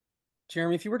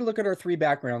Jeremy, if you were to look at our three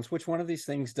backgrounds, which one of these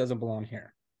things doesn't belong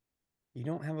here? You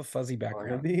don't have a fuzzy One of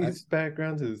background. these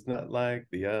backgrounds is not like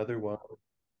the other one.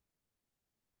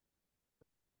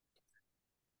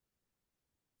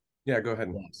 Yeah, go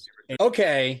ahead. Yes.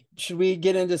 Okay, should we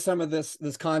get into some of this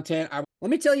content? Let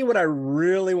me tell you what I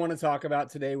really want to talk about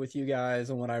today with you guys,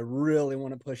 and what I really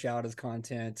want to push out as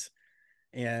content.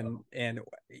 And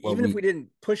Well, even if we we didn't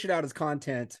push it out as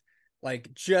content,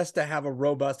 like just to have a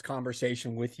robust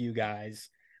conversation with you guys.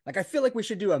 Like I feel like we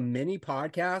should do a mini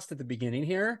podcast at the beginning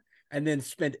here, and then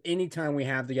spend any time we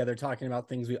have together talking about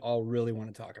things we all really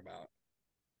want to talk about.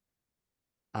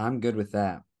 I'm good with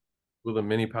that. Will the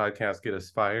mini podcast get us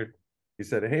fired? He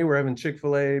said, "Hey, we're having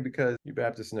Chick-fil-A because you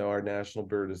Baptists know our national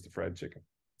bird is the fried chicken."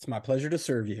 It's my pleasure to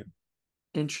serve you.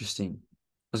 Interesting. I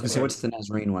was gonna say, Okay. what's the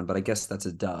Nazarene one? But I guess that's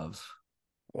a dove.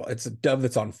 Well, it's a dove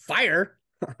that's on fire.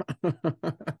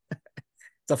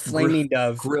 It's a Gr- flaming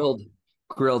dove.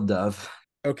 grilled dove.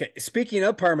 Okay, speaking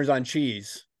of Parmesan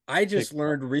cheese, I Take just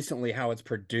learned recently how it's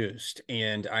produced,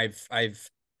 and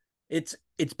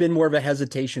it's been more of a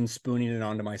hesitation spooning it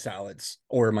onto my salads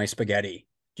or my spaghetti.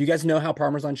 Do you guys know how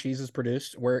Parmesan cheese is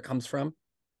produced, where it comes from?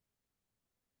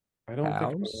 I don't think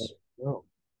Cows? no.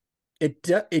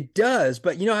 It does,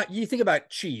 but you know how you think about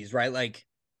cheese, right? Like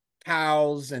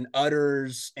cows and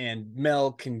udders and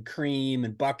milk and cream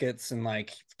and buckets and like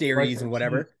Like dairies and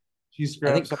whatever. cheese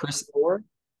I think scraps on the Chris. floor.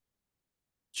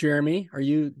 Jeremy,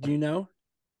 do you know?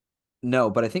 No,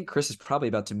 but I think Chris is probably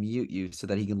about to mute you so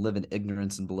that he can live in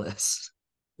ignorance and bliss.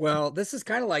 Well, this is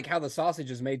kind of like how the sausage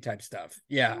is made type stuff.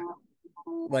 Yeah.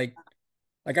 Like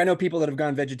I know people that have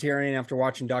gone vegetarian after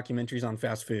watching documentaries on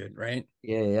fast food, right?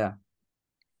 Yeah.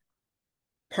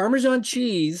 Parmesan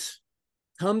cheese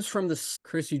comes from this.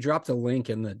 Chris, you dropped a link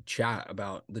in the chat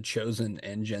about The Chosen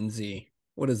and Gen Z.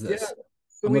 What is Yeah. this?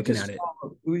 So I'm looking at it.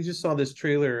 we just saw this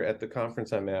trailer at the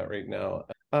conference I'm at right now.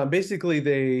 Basically,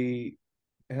 they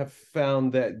have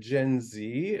found that Gen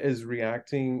Z is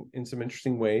reacting in some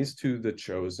interesting ways to The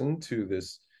Chosen, to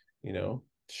this,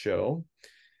 show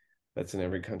that's in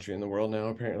every country in the world now,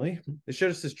 apparently. They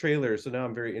showed us this trailer, so now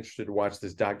I'm very interested to watch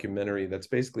this documentary that's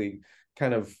basically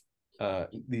kind of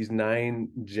these nine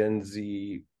Gen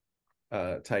Z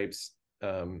types,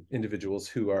 individuals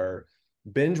who are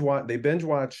binge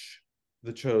watch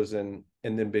The Chosen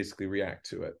and then basically react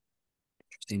to it.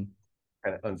 Interesting.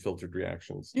 Kind of unfiltered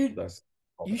reactions. Dude, Thus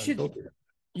you should unfiltered.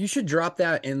 you should drop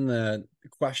that in the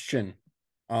question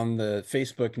on the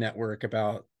Facebook network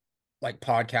about like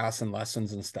podcasts and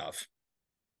lessons and stuff.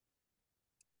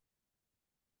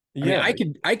 I mean, Yeah,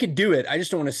 I could do it. I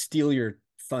just don't want to steal your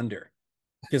thunder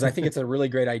because I think it's a really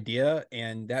great idea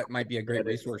and that might be a great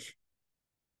that is. resource.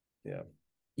 Yeah.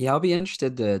 Yeah, I'll be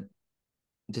interested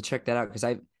to check that out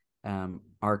because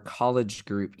our college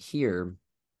group here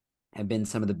have been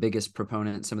some of the biggest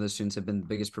proponents. Some of the students have been the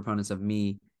biggest proponents of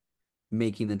me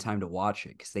making the time to watch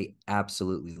it because they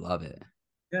absolutely love it.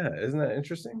 Yeah, isn't that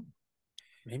interesting?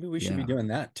 Maybe we should be Yeah. doing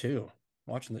that too.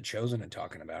 Watching The Chosen and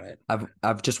talking about it.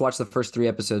 I've just watched the first three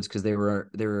episodes because they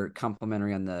were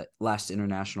complimentary on the last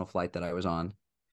international flight that I was on.